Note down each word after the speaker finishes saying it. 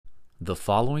The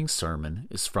following sermon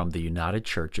is from the United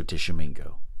Church of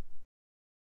Tishomingo.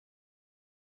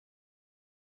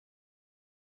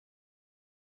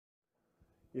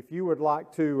 If you would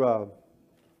like to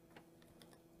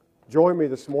join me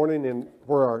this morning in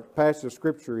where our passage of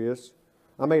Scripture is,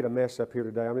 I made a mess up here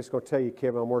today. I'm just going to tell you,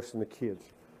 Kevin, I'm worse than the kids.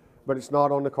 But it's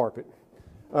not on the carpet.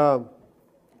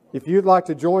 If you'd like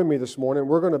to join me this morning,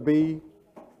 we're going to be,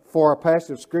 for our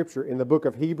passage of Scripture, in the book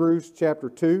of Hebrews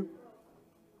chapter 2.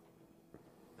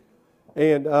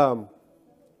 And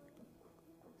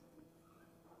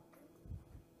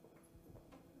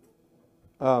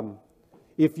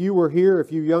if you were here, if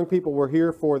you young people were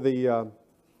here for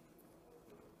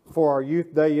our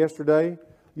youth day yesterday,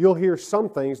 you'll hear some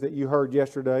things that you heard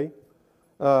yesterday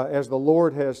as the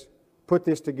Lord has put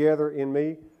this together in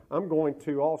me. I'm going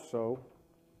to also,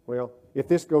 well, if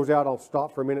this goes out, I'll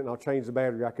stop for a minute and I'll change the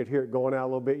battery. I could hear it going out a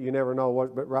little bit. You never know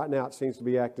what, but right now it seems to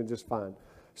be acting just fine.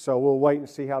 So we'll wait and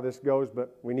see how this goes,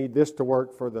 but we need this to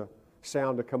work for the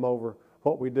sound to come over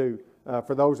what we do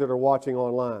for those that are watching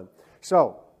online.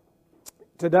 So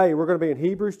today we're going to be in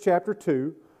Hebrews chapter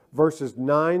 2, verses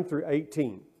 9 through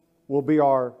 18 will be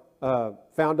our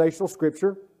foundational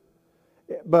scripture.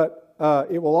 But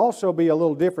it will also be a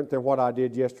little different than what I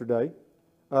did yesterday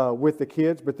with the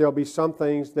kids, but there'll be some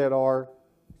things that are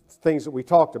things that we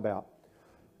talked about.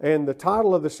 And the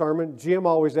title of the sermon, Jim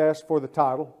always asks for the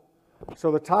title.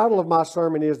 So the title of my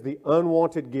sermon is The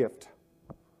Unwanted Gift.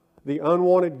 The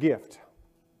Unwanted Gift.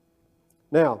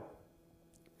 Now,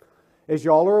 as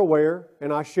y'all are aware,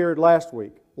 and I shared last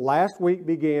week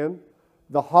began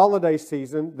the holiday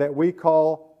season that we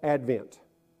call Advent.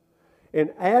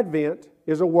 And Advent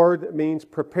is a word that means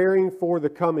preparing for the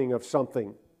coming of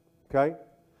something. Okay?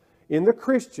 In the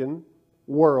Christian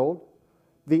world,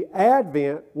 the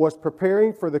Advent was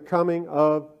preparing for the coming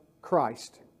of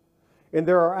Christ. And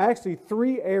there are actually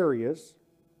three areas,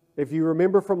 if you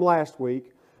remember from last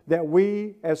week, that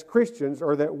we as Christians,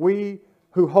 or that we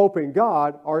who hope in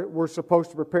God, we're supposed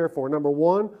to prepare for. Number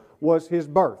one was His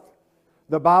birth.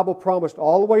 The Bible promised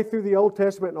all the way through the Old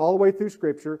Testament and all the way through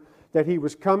Scripture that He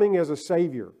was coming as a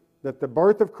Savior, that the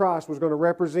birth of Christ was going to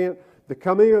represent the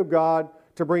coming of God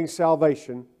to bring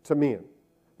salvation to men.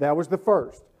 That was the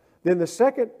first. Then the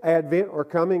second advent or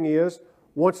coming is,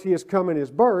 once He has come in His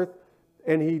birth,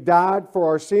 and He died for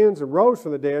our sins and rose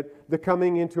from the dead, the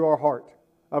coming into our heart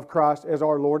of Christ as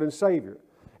our Lord and Savior.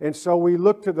 And so we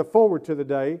look forward to the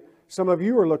day. Some of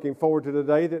you are looking forward to the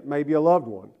day that maybe a loved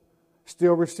one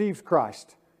still receives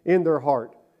Christ in their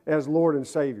heart as Lord and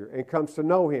Savior and comes to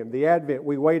know Him. The Advent,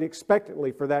 we wait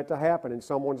expectantly for that to happen in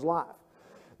someone's life.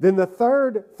 Then the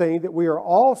third thing that we are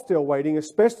all still waiting,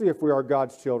 especially if we are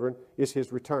God's children, is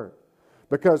His return.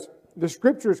 Because the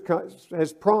Scriptures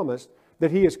has promised that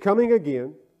He is coming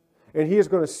again, and He is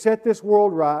going to set this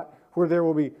world right where there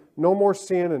will be no more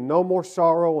sin and no more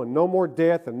sorrow and no more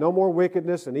death and no more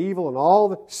wickedness and evil and all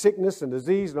the sickness and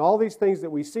disease and all these things that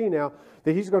we see now,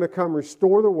 that He's going to come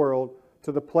restore the world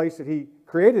to the place that He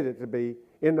created it to be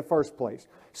in the first place.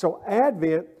 So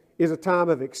Advent is a time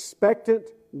of expectant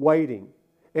waiting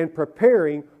and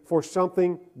preparing for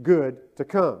something good to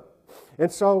come.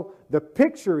 And so the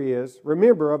picture is,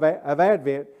 remember, of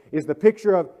Advent is the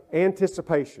picture of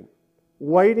anticipation,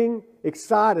 waiting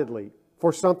excitedly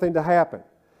for something to happen.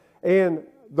 And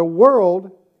the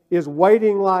world is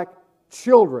waiting like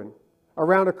children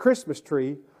around a Christmas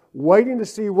tree, waiting to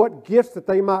see what gifts that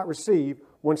they might receive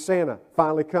when Santa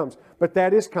finally comes. But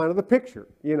that is kind of the picture,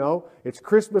 you know. It's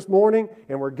Christmas morning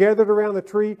and we're gathered around the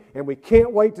tree and we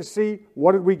can't wait to see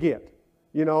what did we get,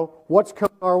 you know, what's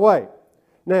coming our way.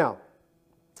 Now,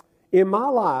 in my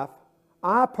life,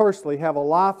 I personally have a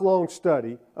lifelong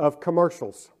study of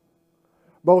commercials,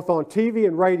 both on TV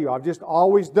and radio. I've just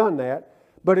always done that,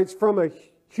 but it's from a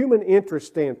human interest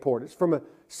standpoint. It's from a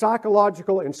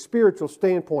psychological and spiritual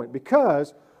standpoint,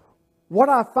 because what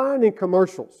I find in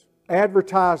commercials,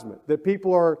 advertisement that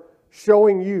people are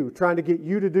showing you, trying to get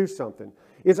you to do something,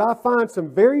 is I find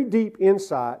some very deep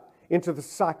insight into the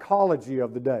psychology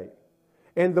of the day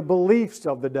and the beliefs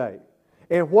of the day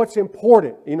and what's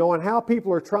important, you know, and how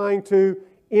people are trying to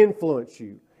influence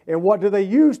you and what do they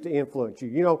use to influence you.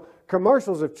 You know,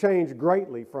 commercials have changed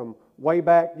greatly from way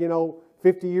back,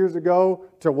 50 years ago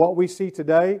to what we see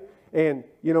today. And,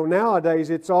 nowadays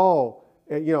it's all,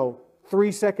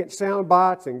 3-second sound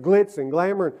bites and glitz and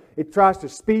glamour. It tries to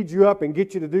speed you up and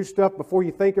get you to do stuff before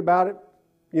you think about it,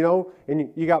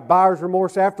 and you got buyer's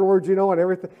remorse afterwards, and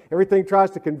everything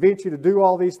tries to convince you to do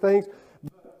all these things.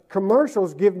 But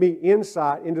commercials give me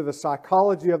insight into the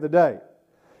psychology of the day.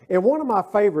 And one of my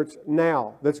favorites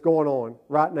now that's going on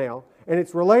right now, and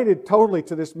it's related totally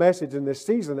to this message in this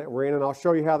season that we're in, and I'll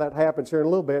show you how that happens here in a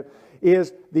little bit,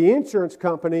 is the insurance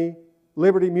company,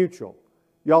 Liberty Mutual.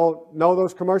 Y'all know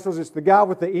those commercials? It's the guy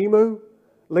with the emu,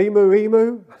 Limu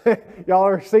Emu. Y'all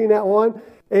ever seen that one?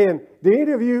 And do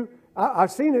any of you,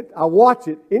 I've seen it, I watch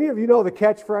it. Any of you know the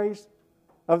catchphrase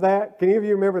of that? Can any of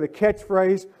you remember the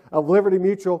catchphrase of Liberty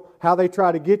Mutual, how they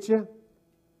try to get you?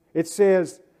 It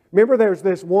says, remember there's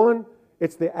this one,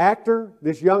 it's the actor,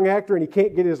 this young actor, and he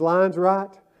can't get his lines right.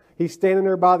 He's standing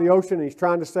there by the ocean and he's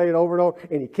trying to say it over and over,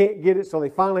 and he can't get it, so they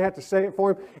finally have to say it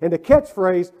for him. And the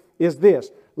catchphrase is this: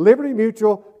 Liberty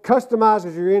Mutual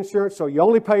customizes your insurance so you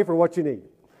only pay for what you need.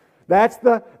 That's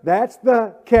the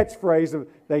catchphrase of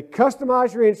they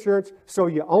customize your insurance so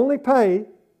you only pay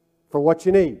for what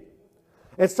you need.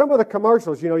 And some of the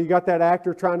commercials, you got that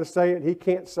actor trying to say it, he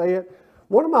can't say it.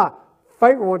 One of my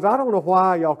favorite ones, I don't know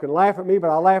why y'all can laugh at me, but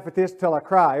I laugh at this till I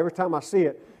cry every time I see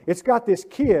it. It's got this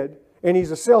kid, and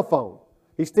he's a cell phone.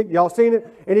 Y'all seen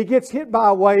it? And he gets hit by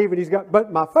a wave, and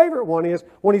but my favorite one is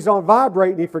when he's on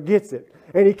vibrate and he forgets it.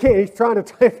 And he can't, he's trying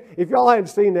to, if y'all hadn't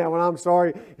seen that one, I'm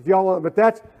sorry if y'all want, but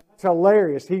that's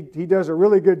hilarious. He does a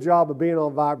really good job of being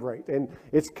on vibrate, and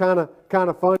it's kind of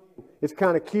funny. It's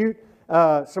kind of cute.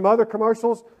 Some other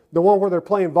commercials, the one where they're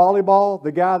playing volleyball,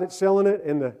 the guy that's selling it,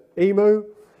 and the emu,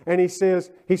 and he says,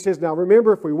 now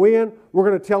remember, if we win, we're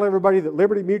going to tell everybody that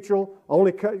Liberty Mutual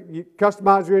only you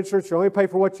customize your insurance, you only pay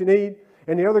for what you need.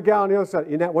 And the other guy on the other side,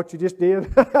 isn't that what you just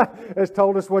did? Has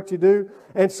told us what you do.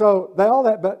 And so they all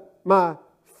that, but my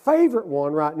favorite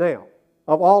one right now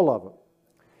of all of them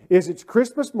is it's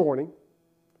Christmas morning,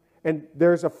 and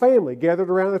there's a family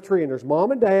gathered around the tree, and there's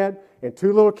mom and dad and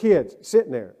two little kids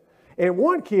sitting there. And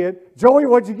one kid, Joey,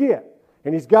 what'd you get?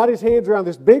 And he's got his hands around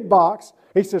this big box.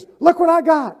 He says, look what I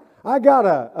got. I got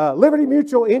a Liberty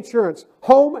Mutual Insurance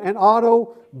home and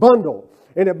auto bundle.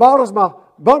 And it bundles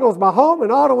my home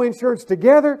and auto insurance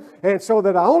together, and so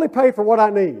that I only pay for what I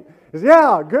need. He says,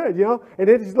 yeah, good, And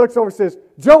then he looks over and says,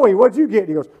 Joey, what'd you get? And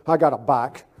he goes, I got a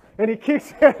bike. And he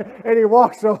kicks it, and he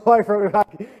walks away from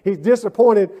it. He's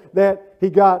disappointed that he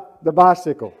got the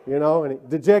bicycle, and he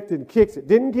dejected and kicks it.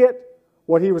 Didn't get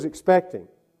what he was expecting.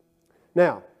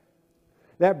 Now,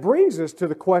 that brings us to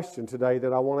the question today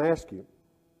that I want to ask you.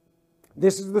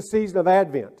 This is the season of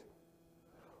Advent.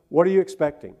 What are you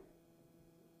expecting?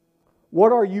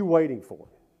 What are you waiting for?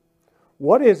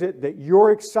 What is it that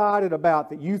you're excited about,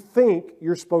 that you think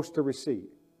you're supposed to receive,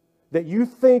 that you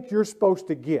think you're supposed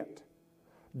to get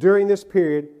during this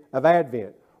period of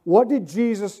Advent? What did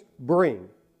Jesus bring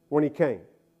when He came?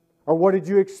 Or what did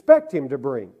you expect Him to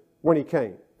bring when He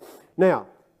came? Now,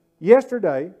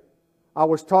 yesterday, I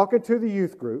was talking to the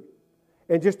youth group,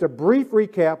 and just a brief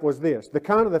recap was this. The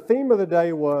theme of the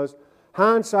day was,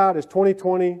 hindsight is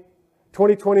 2020.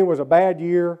 2020 was a bad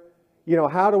year.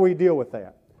 How do we deal with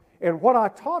that? And what I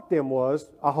taught them was,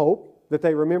 I hope that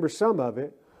they remember some of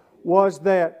it, was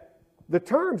that the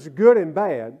terms good and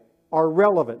bad are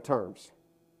relevant terms.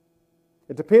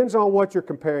 It depends on what you're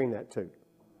comparing that to.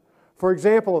 For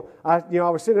example, I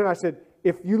was sitting there and I said,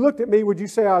 if you looked at me, would you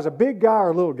say I was a big guy or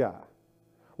a little guy?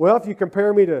 Well, if you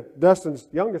compare me to Dustin's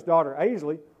youngest daughter,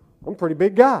 Aisley, I'm a pretty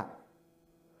big guy.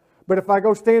 But if I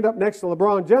go stand up next to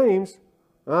LeBron James,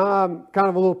 I'm kind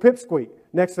of a little pipsqueak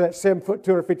next to that 7 foot,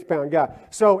 250 pound guy.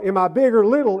 So am I big or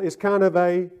little is kind of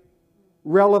a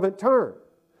relevant term.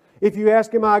 If you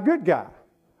ask, am I a good guy?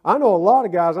 I know a lot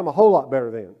of guys I'm a whole lot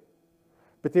better than.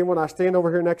 But then when I stand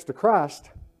over here next to Christ,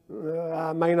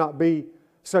 I may not be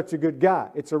such a good guy.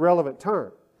 It's a relevant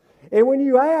term. And when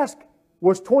you ask,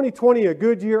 was 2020 a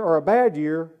good year or a bad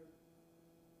year?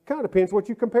 Kind of depends what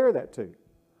you compare that to.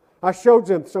 I showed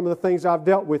them some of the things I've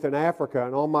dealt with in Africa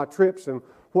and on my trips, and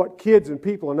what kids and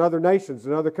people in other nations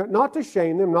and other countries, not to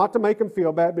shame them, not to make them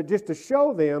feel bad, but just to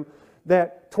show them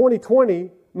that 2020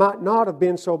 might not have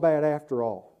been so bad after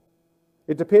all.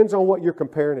 It depends on what you're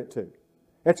comparing it to.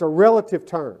 It's a relative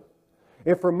term.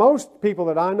 And for most people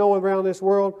that I know around this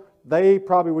world, they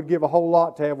probably would give a whole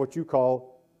lot to have what you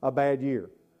call a bad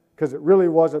year. Because it really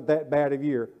wasn't that bad a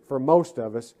year for most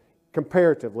of us,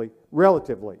 comparatively,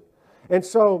 relatively. And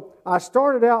so I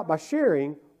started out by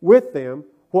sharing with them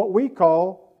what we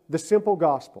call the simple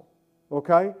gospel,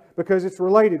 okay? Because it's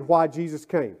related why Jesus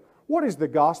came. What is the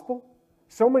gospel?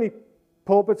 So many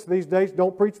pulpits these days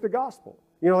don't preach the gospel.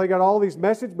 They got all these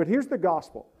messages, but here's the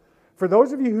gospel. For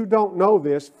those of you who don't know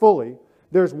this fully,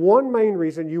 there's one main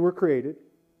reason you were created,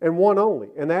 and one only,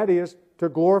 and that is to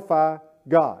glorify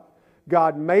God.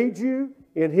 God made you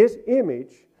in His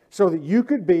image so that you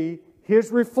could be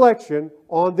His reflection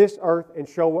on this earth and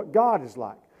show what God is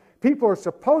like. People are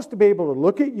supposed to be able to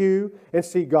look at you and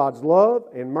see God's love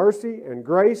and mercy and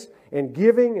grace and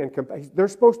giving and compassion. They're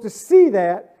supposed to see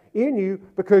that in you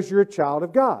because you're a child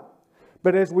of God.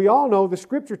 But as we all know, the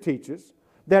Scripture teaches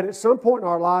that at some point in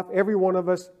our life, every one of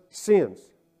us sins.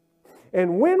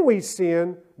 And when we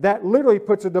sin, that literally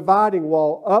puts a dividing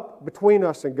wall up between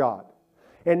us and God.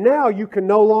 And now you can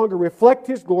no longer reflect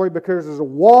His glory because there's a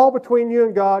wall between you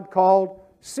and God called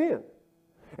sin.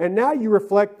 And now you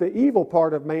reflect the evil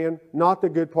part of man, not the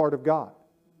good part of God.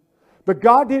 But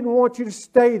God didn't want you to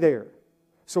stay there.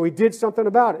 So He did something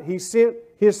about it. He sent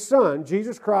His Son,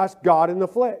 Jesus Christ, God in the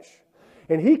flesh.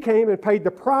 And He came and paid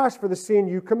the price for the sin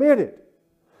you committed.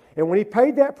 And when He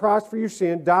paid that price for your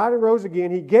sin, died and rose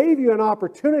again, He gave you an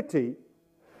opportunity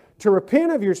to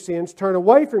repent of your sins, turn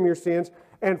away from your sins,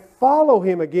 and follow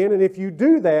Him again. And if you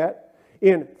do that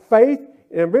in faith,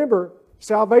 and remember,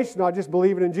 salvation is not just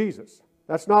believing in Jesus.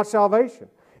 That's not salvation.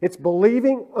 It's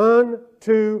believing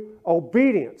unto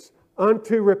obedience,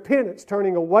 unto repentance,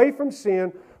 turning away from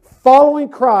sin, following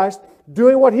Christ,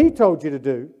 doing what He told you to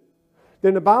do.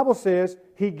 Then the Bible says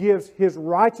He gives His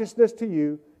righteousness to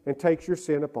you and takes your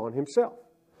sin upon Himself.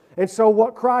 And so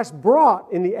what Christ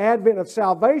brought in the advent of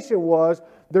salvation was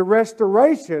the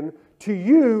restoration to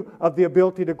you of the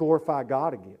ability to glorify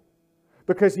God again.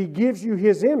 Because He gives you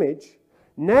His image.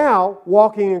 Now,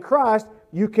 walking in Christ,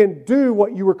 you can do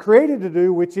what you were created to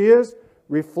do, which is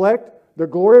reflect the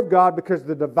glory of God because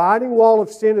the dividing wall of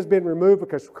sin has been removed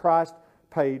because Christ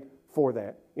paid for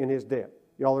that in His death.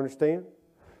 Y'all understand?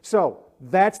 So,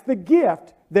 that's the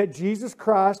gift that Jesus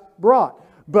Christ brought.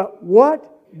 But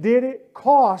what did it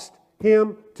cost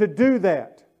Him to do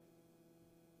that?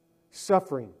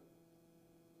 Suffering.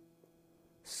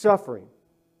 Suffering.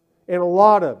 And a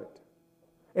lot of it.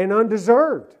 And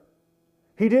undeserved.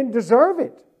 He didn't deserve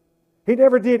it. He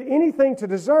never did anything to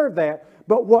deserve that.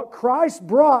 But what Christ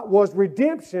brought was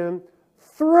redemption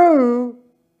through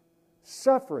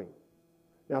suffering.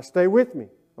 Now stay with me,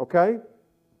 okay?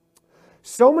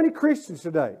 So many Christians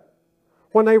today,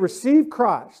 when they receive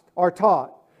Christ, are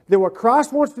taught that what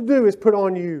Christ wants to do is put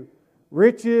on you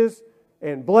riches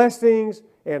and blessings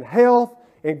and health,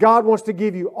 and God wants to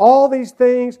give you all these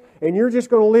things, and you're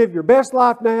just going to live your best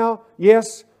life now.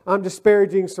 Yes, I'm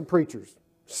disparaging some preachers.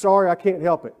 Sorry, I can't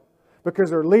help it, because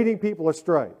they're leading people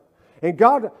astray. And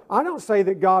God, I don't say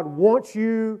that God wants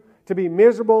you to be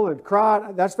miserable and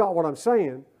cry. That's not what I'm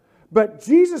saying. But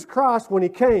Jesus Christ, when He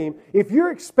came, if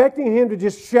you're expecting Him to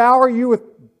just shower you with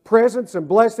presents and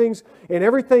blessings and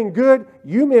everything good,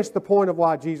 you miss the point of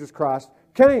why Jesus Christ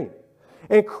came.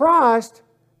 And Christ,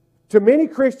 to many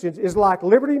Christians, is like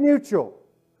Liberty Mutual.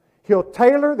 He'll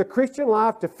tailor the Christian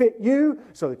life to fit you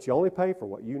so that you only pay for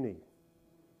what you need.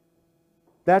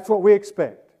 That's what we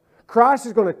expect. Christ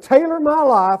is going to tailor my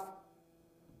life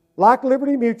like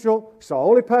Liberty Mutual, so I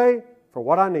only pay for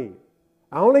what I need.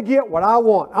 I only get what I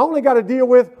want. I only got to deal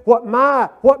with what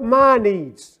my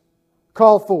needs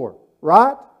call for,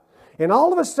 right? And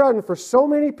all of a sudden, for so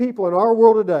many people in our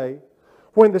world today,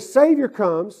 when the Savior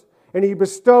comes and He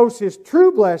bestows His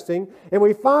true blessing, and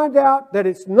we find out that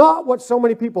it's not what so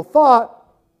many people thought,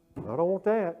 I don't want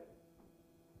that.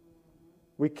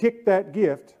 We kick that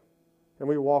gift and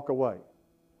we walk away.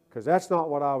 Because that's not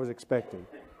what I was expecting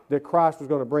that Christ was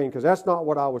going to bring, because that's not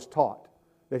what I was taught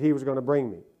that He was going to bring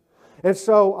me. And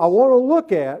so I want to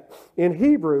look at in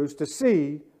Hebrews to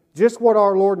see just what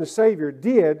our Lord and Savior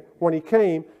did when He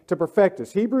came to perfect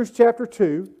us. Hebrews chapter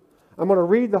 2. I'm going to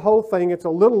read the whole thing. It's a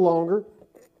little longer,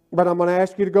 but I'm going to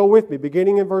ask you to go with me,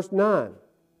 beginning in verse 9.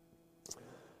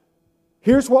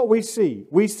 Here's what we see.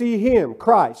 We see Him,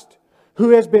 Christ, who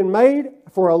has been made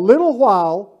for a little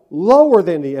while lower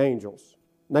than the angels,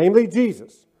 namely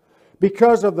Jesus,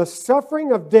 because of the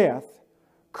suffering of death,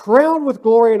 crowned with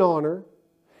glory and honor,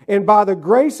 and by the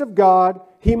grace of God,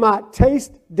 He might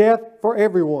taste death for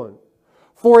everyone.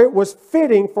 For it was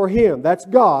fitting for Him, that's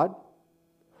God,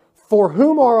 for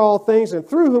whom are all things and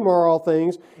through whom are all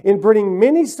things, in bringing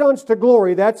many sons to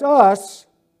glory, that's us,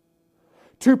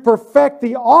 to perfect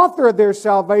the author of their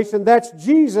salvation, that's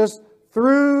Jesus,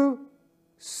 through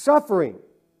suffering.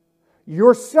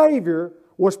 Your Savior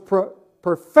was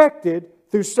perfected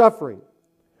through suffering.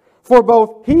 For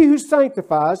both He who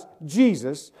sanctifies,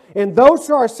 Jesus, and those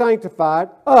who are sanctified,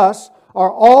 us,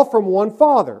 are all from one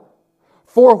Father.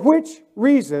 For which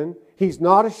reason He's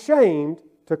not ashamed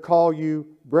to call you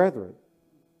brethren,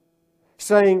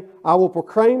 saying, I will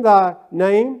proclaim Thy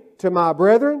name to my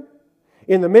brethren.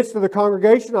 In the midst of the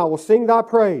congregation I will sing Thy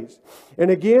praise. And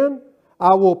again,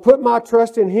 I will put my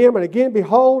trust in Him. And again,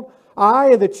 behold,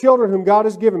 I and the children whom God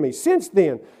has given me. Since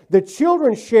then, the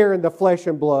children share in the flesh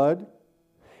and blood.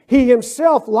 He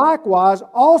himself likewise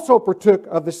also partook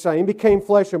of the same, became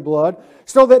flesh and blood,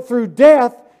 so that through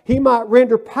death he might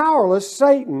render powerless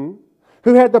Satan,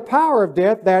 who had the power of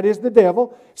death, that is the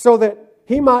devil, so that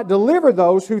he might deliver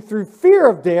those who through fear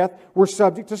of death were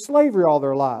subject to slavery all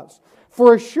their lives.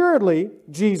 For assuredly,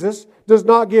 Jesus does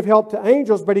not give help to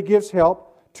angels, but he gives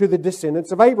help to the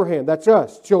descendants of Abraham. That's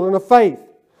us, children of faith.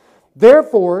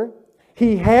 Therefore,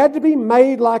 he had to be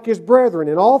made like his brethren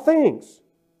in all things,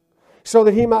 so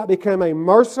that he might become a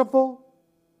merciful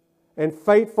and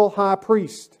faithful high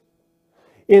priest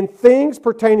in things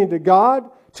pertaining to God,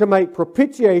 to make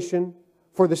propitiation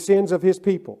for the sins of his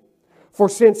people. For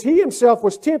since he himself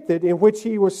was tempted, in which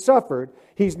he was suffered,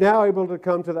 he's now able to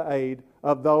come to the aid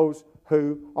of those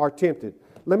who are tempted.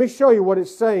 Let me show you what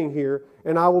it's saying here,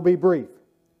 and I will be brief.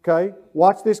 Okay?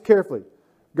 Watch this carefully.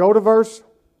 Go to verse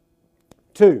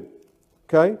 2.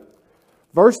 Okay?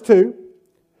 Verse 2.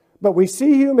 But we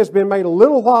see him has been made a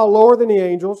little while lower than the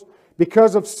angels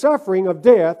because of suffering of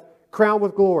death, crowned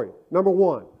with glory. Number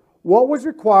one, what was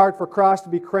required for Christ to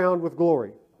be crowned with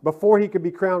glory before he could be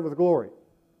crowned with glory?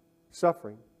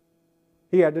 Suffering.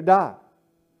 He had to die.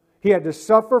 He had to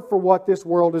suffer for what this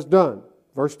world has done.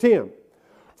 Verse 10.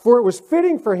 For it was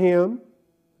fitting for him,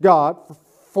 God,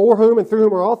 for whom and through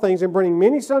whom are all things, in bringing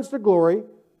many sons to glory,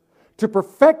 to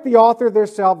perfect the author of their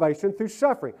salvation through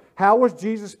suffering. How was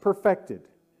Jesus perfected?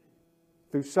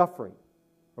 Through suffering.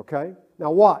 Okay?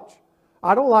 Now watch.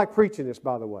 I don't like preaching this,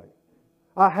 by the way.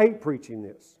 I hate preaching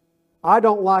this. I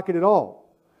don't like it at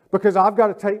all, because I've got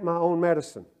to take my own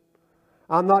medicine.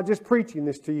 I'm not just preaching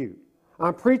this to you.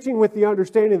 I'm preaching with the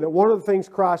understanding that one of the things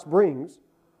Christ brings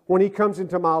when He comes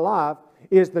into my life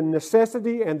is the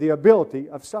necessity and the ability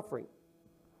of suffering.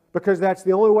 Because that's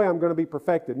the only way I'm going to be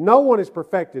perfected. No one is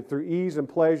perfected through ease and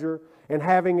pleasure and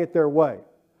having it their way.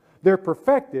 They're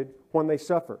perfected when they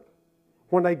suffer,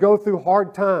 when they go through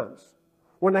hard times,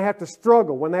 when they have to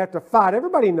struggle, when they have to fight.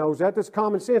 Everybody knows that. That's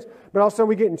common sense. But all of a sudden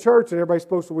we get in church and everybody's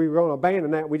supposed to, we're going to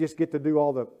abandon that. We just get to do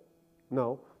all the...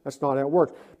 No, that's not how it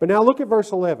works. But now look at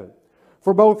verse 11.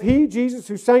 For both He, Jesus,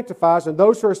 who sanctifies, and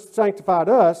those who are sanctified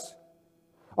us,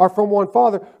 are from one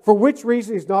Father, for which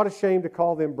reason He's not ashamed to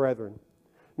call them brethren.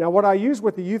 Now, what I used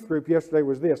with the youth group yesterday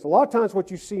was this. A lot of times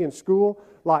what you see in school,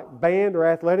 like band or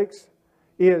athletics,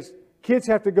 is kids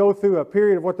have to go through a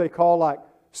period of what they call like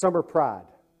summer pride.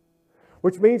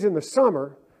 Which means in the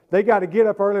summer, they got to get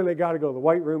up early and they got to go to the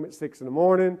weight room at 6 in the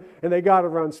morning, and they got to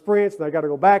run sprints, and they got to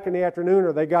go back in the afternoon,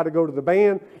 or they got to go to the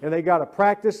band, and they got to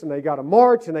practice, and they got to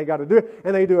march, and they got to do it,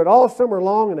 and they do it all summer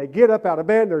long, and they get up out of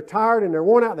bed, and they're tired, and they're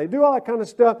worn out, and they do all that kind of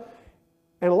stuff.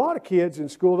 And a lot of kids in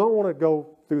school don't want to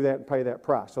go through that and pay that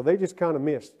price, so they just kind of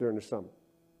miss during the summer.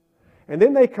 And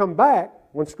then they come back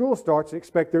when school starts and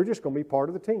expect they're just going to be part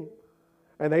of the team.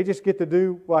 And they just get to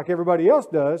do like everybody else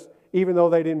does, even though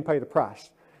they didn't pay the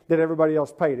price that everybody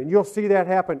else paid. And you'll see that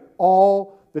happen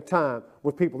all the time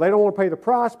with people. They don't want to pay the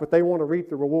price, but they want to reap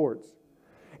the rewards.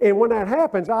 And when that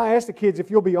happens, I ask the kids, if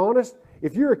you'll be honest,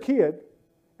 if you're a kid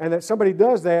and that somebody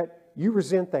does that, you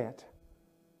resent that.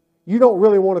 You don't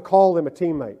really want to call them a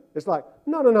teammate. It's like,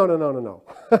 no.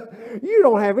 You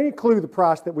don't have any clue the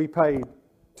price that we paid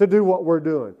to do what we're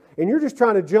doing. And you're just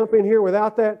trying to jump in here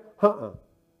without that?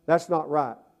 That's not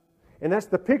right. And that's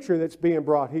the picture that's being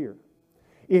brought here.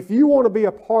 If you want to be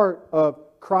a part of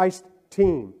Christ's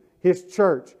team, His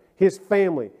church, His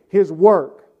family, His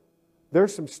work,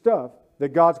 there's some stuff that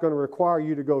God's going to require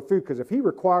you to go through. Because if He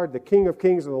required the King of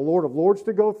Kings and the Lord of Lords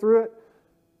to go through it,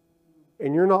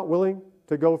 and you're not willing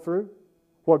to go through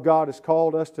what God has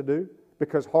called us to do,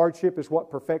 because hardship is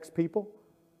what perfects people,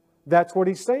 that's what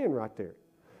He's saying right there.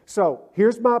 So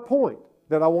here's my point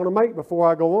that I want to make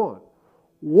before I go on.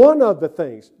 One of the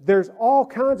things, there's all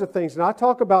kinds of things, and I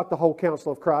talk about the whole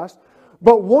counsel of Christ,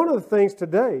 but one of the things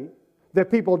today that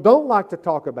people don't like to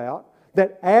talk about,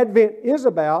 that Advent is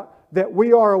about, that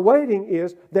we are awaiting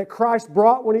is, that Christ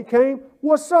brought when He came,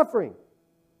 was suffering.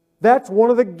 That's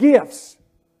one of the gifts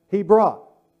He brought.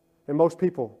 And most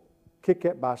people kick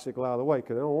that bicycle out of the way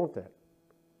because they don't want that.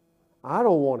 I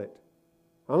don't want it.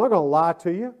 I'm not going to lie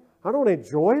to you. I don't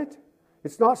enjoy it.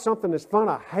 It's not something that's fun.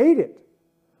 I hate it.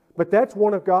 But that's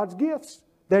one of God's gifts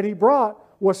that He brought,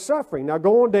 was suffering. Now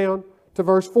go on down to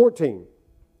verse 14.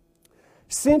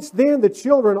 Since then the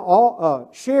children all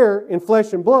share in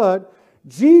flesh and blood,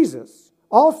 Jesus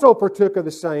also partook of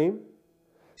the same,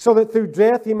 so that through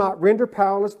death He might render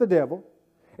powerless the devil,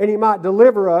 and He might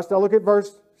deliver us. Now look at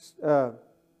verse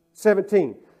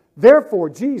 17. Therefore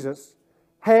Jesus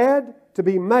had to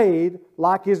be made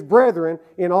like His brethren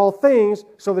in all things,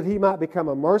 so that He might become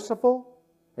a merciful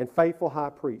and faithful high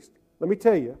priest. Let me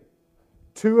tell you,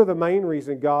 two of the main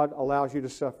reasons God allows you to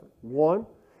suffer. One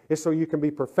is so you can be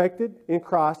perfected in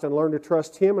Christ and learn to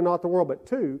trust Him and not the world. But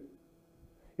 2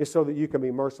 is so that you can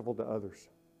be merciful to others.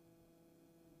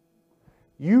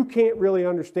 You can't really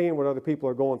understand what other people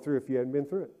are going through if you hadn't been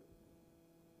through it.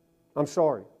 I'm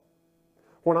sorry.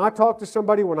 When I talk to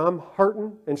somebody when I'm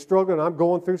hurting and struggling and I'm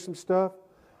going through some stuff,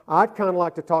 I'd kind of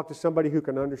like to talk to somebody who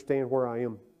can understand where I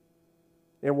am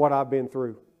and what I've been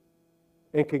through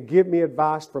and can give me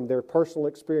advice from their personal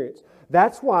experience.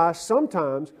 That's why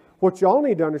sometimes what y'all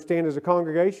need to understand as a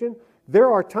congregation, there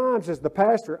are times as the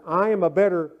pastor, I am a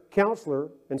better counselor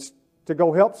and to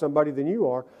go help somebody than you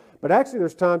are. But actually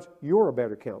there's times you're a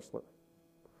better counselor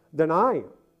than I am.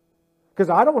 Because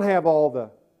I don't have all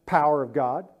the power of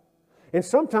God. And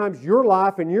sometimes your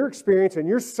life and your experience and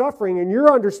your suffering and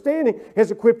your understanding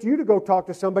has equipped you to go talk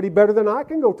to somebody better than I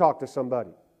can go talk to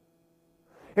somebody.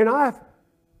 And I've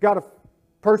got a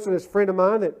person that's a friend of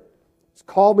mine that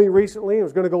called me recently and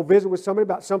was going to go visit with somebody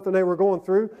about something they were going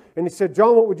through. And he said,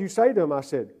 John, what would you say to him? I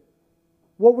said,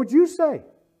 what would you say?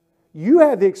 You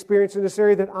have the experience in this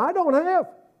area that I don't have.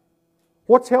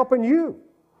 What's helping you?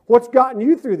 What's gotten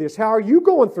you through this? How are you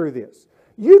going through this?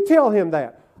 You tell him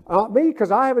that. Not me,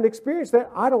 because I haven't experienced that.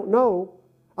 I don't know.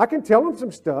 I can tell him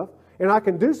some stuff, and I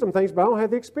can do some things, but I don't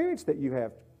have the experience that you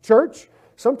have. Church,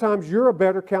 sometimes you're a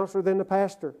better counselor than the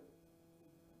pastor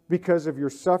because of your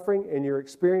suffering and your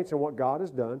experience and what God has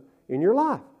done in your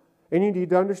life. And you need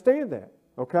to understand that,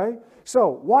 okay? So,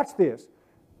 watch this.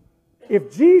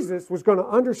 If Jesus was going to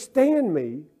understand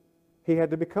me, He had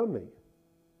to become me.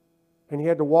 And He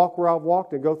had to walk where I've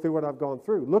walked and go through what I've gone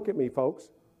through. Look at me, folks.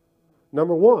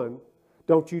 Number one,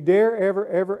 don't you dare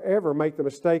ever make the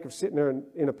mistake of sitting there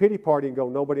in a pity party and go,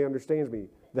 nobody understands me.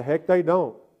 The heck they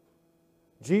don't.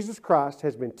 Jesus Christ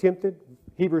has been tempted.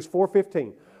 Hebrews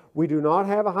 4:15. We do not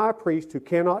have a high priest who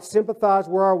cannot sympathize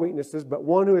with our weaknesses, but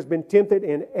one who has been tempted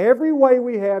in every way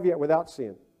we have, yet without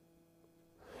sin.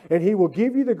 And He will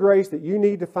give you the grace that you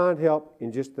need to find help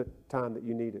in just the time that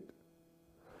you need it.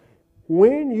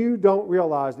 When you don't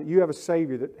realize that you have a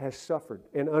Savior that has suffered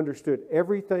and understood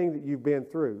everything that you've been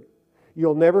through,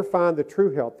 you'll never find the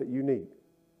true help that you need.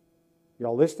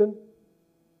 Y'all listening?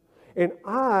 And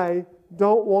I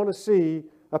don't want to see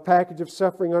a package of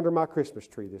suffering under my Christmas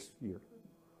tree this year.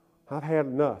 I've had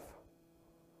enough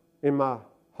in my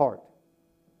heart.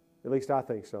 At least I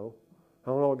think so.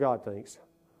 I don't know what God thinks.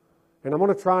 And I'm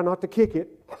going to try not to kick it,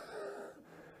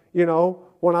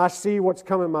 when I see what's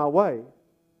coming my way.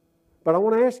 But I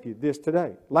want to ask you this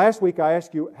today. Last week I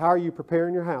asked you, how are you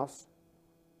preparing your house,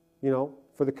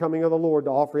 for the coming of the Lord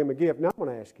to offer Him a gift? Now I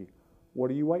want to ask you, what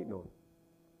are you waiting on?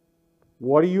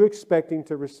 What are you expecting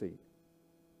to receive?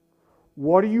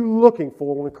 What are you looking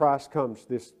for when Christ comes?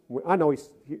 I know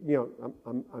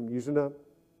I'm using an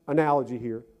analogy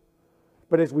here.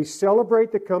 But as we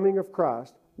celebrate the coming of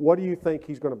Christ, what do you think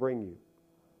He's going to bring you?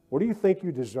 What do you think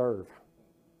you deserve?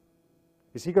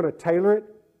 Is He going to tailor it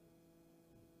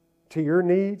to your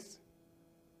needs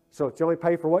so that you only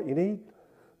pay for what you need?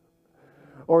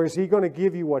 Or is He going to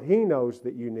give you what He knows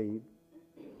that you need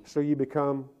so you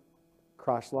become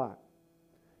Christ-like?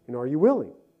 Are you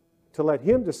willing to let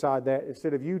Him decide that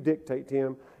instead of you dictate to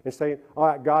Him and saying, all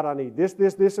right, God, I need this,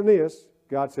 this, this, and this?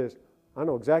 God says, I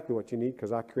know exactly what you need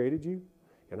because I created you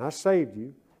and I saved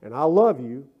you and I love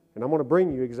you and I'm going to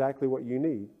bring you exactly what you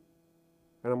need.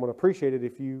 And I'm going to appreciate it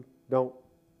if you don't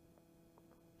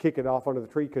kick it off under the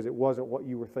tree because it wasn't what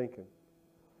you were thinking.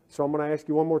 So I'm going to ask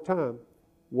you one more time,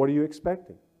 what are you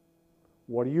expecting?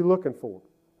 What are you looking for?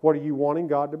 What are you wanting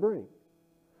God to bring?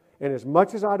 And as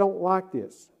much as I don't like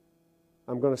this,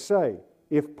 I'm going to say,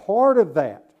 if part of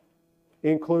that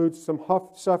includes some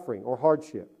suffering or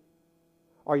hardship,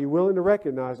 are you willing to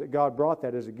recognize that God brought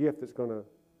that as a gift that's going to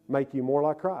make you more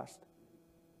like Christ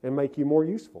and make you more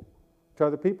useful to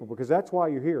other people? Because that's why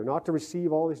you're here, not to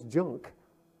receive all this junk,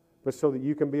 but so that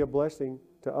you can be a blessing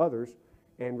to others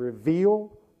and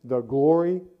reveal the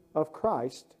glory of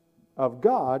Christ, of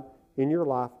God, in your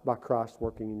life by Christ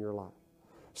working in your life.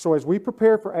 So as we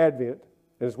prepare for Advent,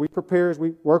 as we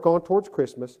work on towards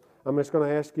Christmas, I'm just going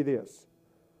to ask you this.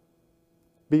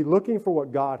 Be looking for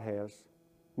what God has,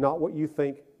 not what you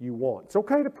think you want. It's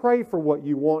okay to pray for what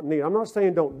you want and need. I'm not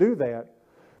saying don't do that,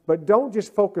 but don't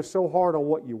just focus so hard on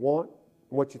what you want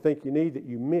and what you think you need that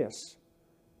you miss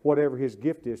whatever His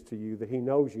gift is to you that He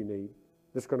knows you need,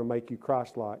 that's going to make you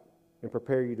Christ-like and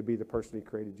prepare you to be the person He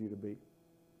created you to be.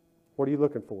 What are you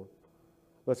looking for?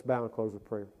 Let's bow and close with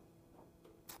prayer.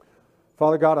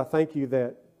 Father God, I thank You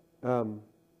that,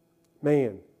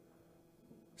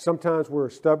 sometimes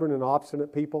we're stubborn and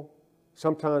obstinate people.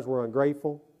 Sometimes we're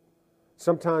ungrateful.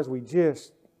 Sometimes we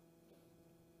just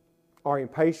are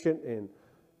impatient, and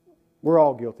we're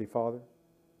all guilty, Father.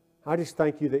 I just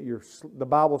thank you that the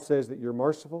Bible says that you're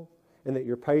merciful and that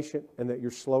you're patient and that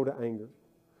you're slow to anger.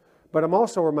 But I'm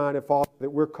also reminded, Father, that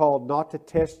we're called not to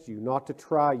test you, not to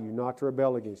try you, not to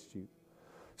rebel against you.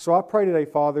 So I pray today,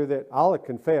 Father, that I'll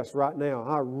confess right now,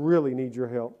 I really need your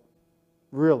help,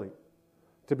 really,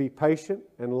 to be patient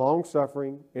and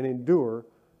long-suffering and endure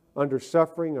under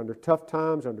suffering, under tough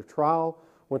times, under trial,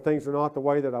 when things are not the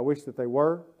way that I wish that they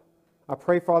were. I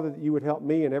pray, Father, that you would help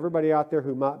me and everybody out there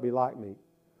who might be like me,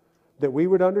 that we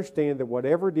would understand that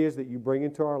whatever it is that you bring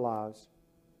into our lives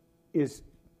is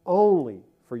only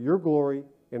for your glory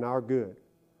and our good.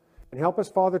 And help us,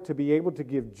 Father, to be able to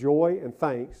give joy and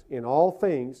thanks in all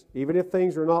things, even if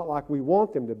things are not like we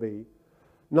want them to be,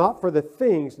 not for the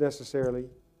things necessarily,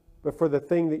 but for the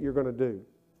thing that you're going to do,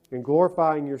 in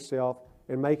glorifying yourself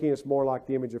and making us more like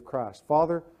the image of Christ.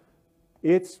 Father,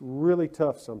 it's really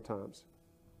tough sometimes.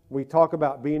 We talk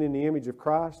about being in the image of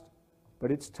Christ,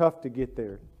 but it's tough to get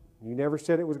there. You never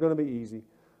said it was going to be easy.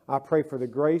 I pray for the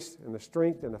grace and the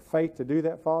strength and the faith to do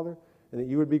that, Father, and that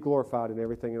you would be glorified in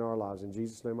everything in our lives. In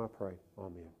Jesus' name I pray.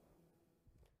 Amen.